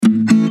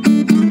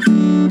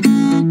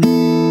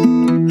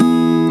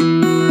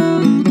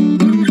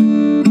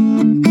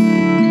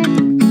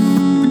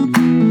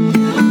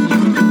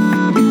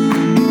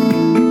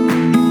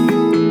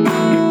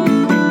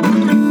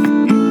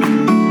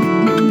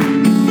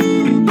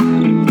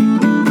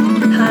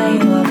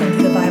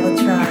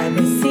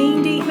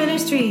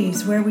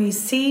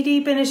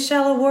deep in a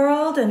shallow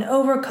world and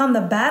overcome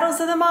the battles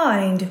of the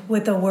mind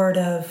with the Word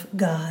of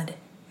God.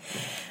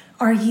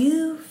 Are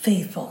you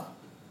faithful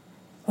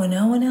when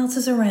no one else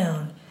is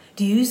around?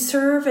 Do you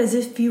serve as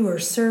if you were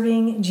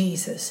serving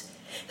Jesus?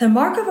 The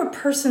mark of a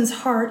person's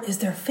heart is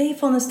their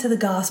faithfulness to the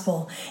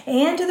gospel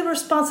and to the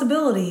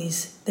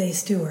responsibilities they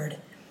steward.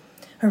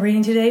 We're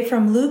reading today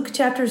from Luke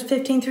chapters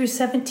 15 through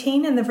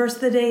 17, and the verse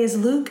of the day is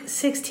Luke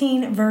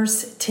 16,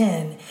 verse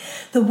 10.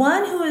 The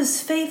one who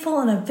is faithful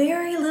in a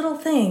very little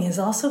thing is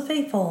also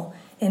faithful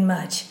in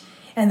much,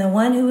 and the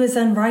one who is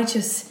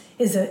unrighteous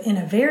in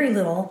a very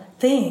little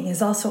thing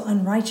is also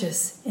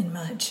unrighteous in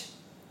much.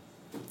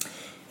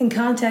 In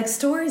context,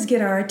 stories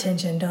get our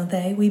attention, don't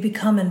they? We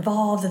become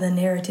involved in the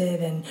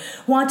narrative and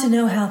want to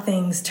know how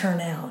things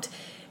turn out.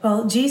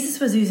 Well,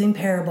 Jesus was using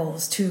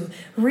parables to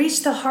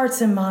reach the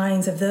hearts and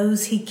minds of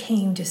those he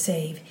came to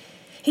save.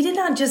 He did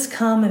not just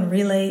come and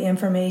relay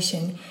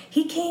information.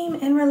 He came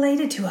and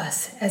related to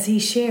us as he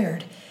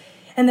shared.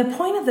 And the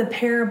point of the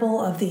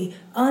parable of the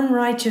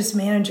unrighteous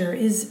manager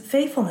is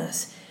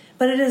faithfulness,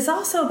 but it is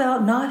also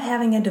about not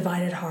having a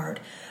divided heart.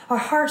 Our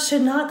hearts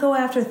should not go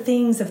after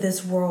things of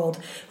this world.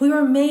 We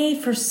were made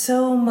for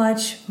so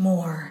much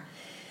more.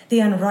 The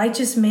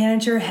unrighteous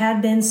manager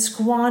had been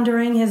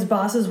squandering his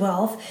boss's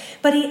wealth,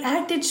 but he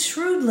acted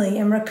shrewdly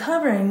in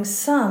recovering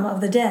some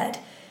of the debt.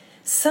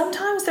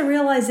 Sometimes the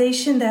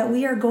realization that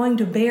we are going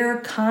to bear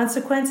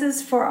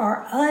consequences for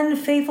our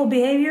unfaithful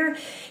behavior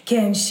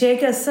can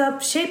shape us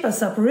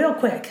up real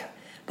quick.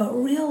 But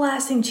real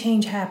lasting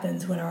change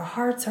happens when our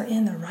hearts are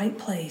in the right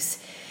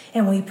place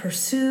and we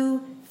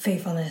pursue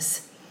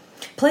faithfulness.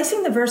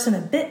 Placing the verse in a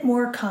bit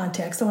more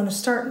context, I want to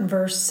start in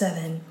verse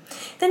 7.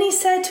 Then he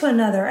said to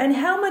another, "And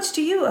how much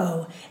do you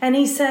owe?" And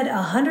he said,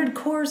 100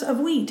 cores of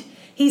wheat.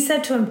 He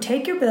said to him,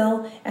 "Take your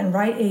bill and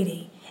write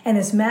 80. And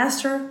his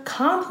master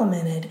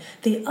complimented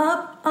the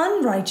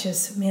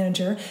unrighteous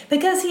manager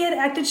because he had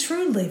acted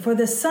shrewdly, for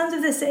the sons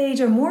of this age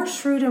are more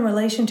shrewd in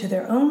relation to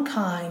their own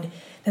kind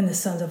than the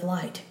sons of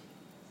light.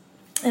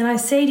 And I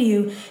say to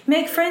you,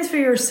 make friends for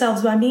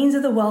yourselves by means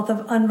of the wealth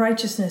of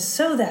unrighteousness,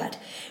 so that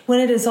when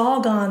it is all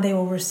gone, they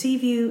will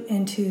receive you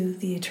into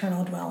the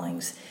eternal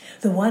dwellings.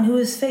 The one who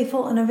is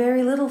faithful in a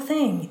very little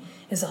thing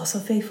is also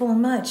faithful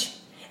in much,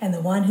 and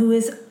the one who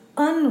is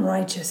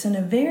unrighteous in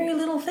a very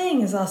little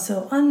thing is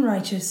also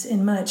unrighteous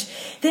in much.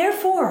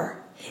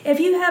 Therefore,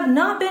 if you have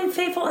not been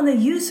faithful in the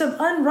use of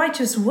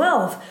unrighteous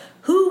wealth,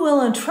 who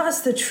will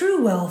entrust the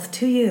true wealth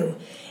to you?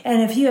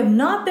 And if you have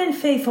not been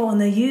faithful in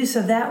the use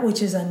of that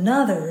which is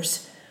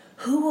another's,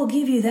 who will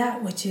give you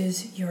that which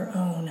is your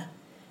own?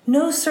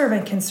 No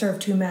servant can serve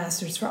two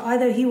masters, for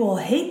either he will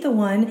hate the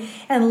one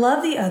and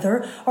love the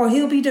other, or he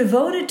will be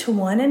devoted to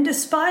one and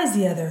despise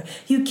the other.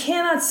 You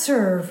cannot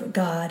serve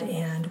God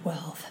and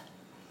wealth.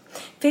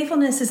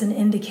 Faithfulness is an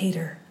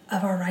indicator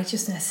of our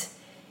righteousness.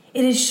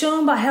 It is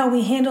shown by how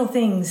we handle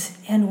things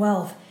and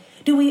wealth.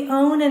 Do we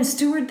own and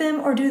steward them,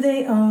 or do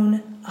they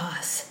own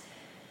us?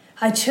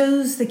 I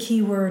chose the key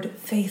word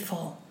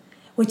faithful,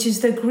 which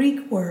is the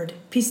Greek word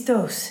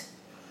pistos.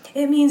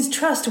 It means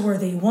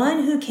trustworthy,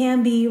 one who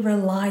can be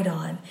relied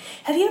on.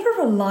 Have you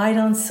ever relied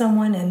on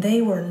someone and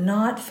they were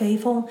not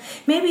faithful?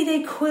 Maybe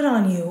they quit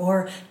on you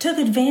or took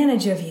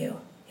advantage of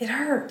you. It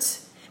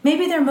hurts.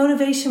 Maybe their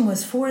motivation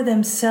was for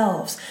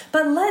themselves,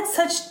 but let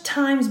such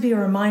times be a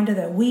reminder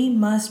that we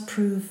must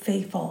prove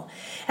faithful.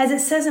 As it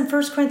says in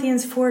 1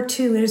 Corinthians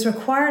 4:2, it is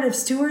required of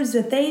stewards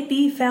that they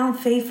be found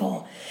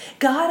faithful.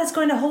 God is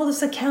going to hold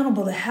us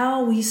accountable to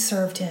how we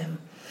served him.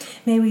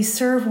 May we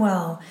serve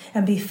well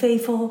and be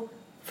faithful,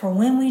 for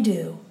when we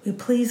do, we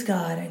please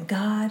God and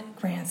God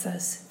grants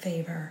us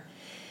favor.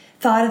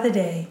 Thought of the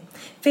day: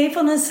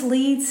 faithfulness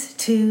leads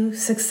to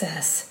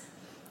success.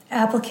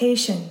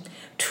 Application: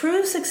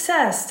 true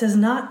success does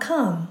not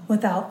come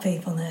without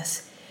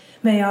faithfulness.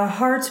 May our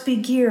hearts be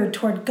geared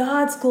toward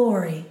God's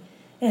glory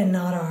and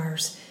not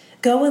ours.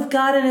 Go with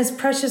God and his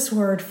precious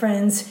word,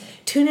 friends.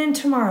 Tune in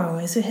tomorrow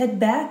as we head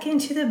back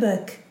into the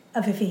book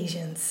of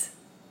Ephesians.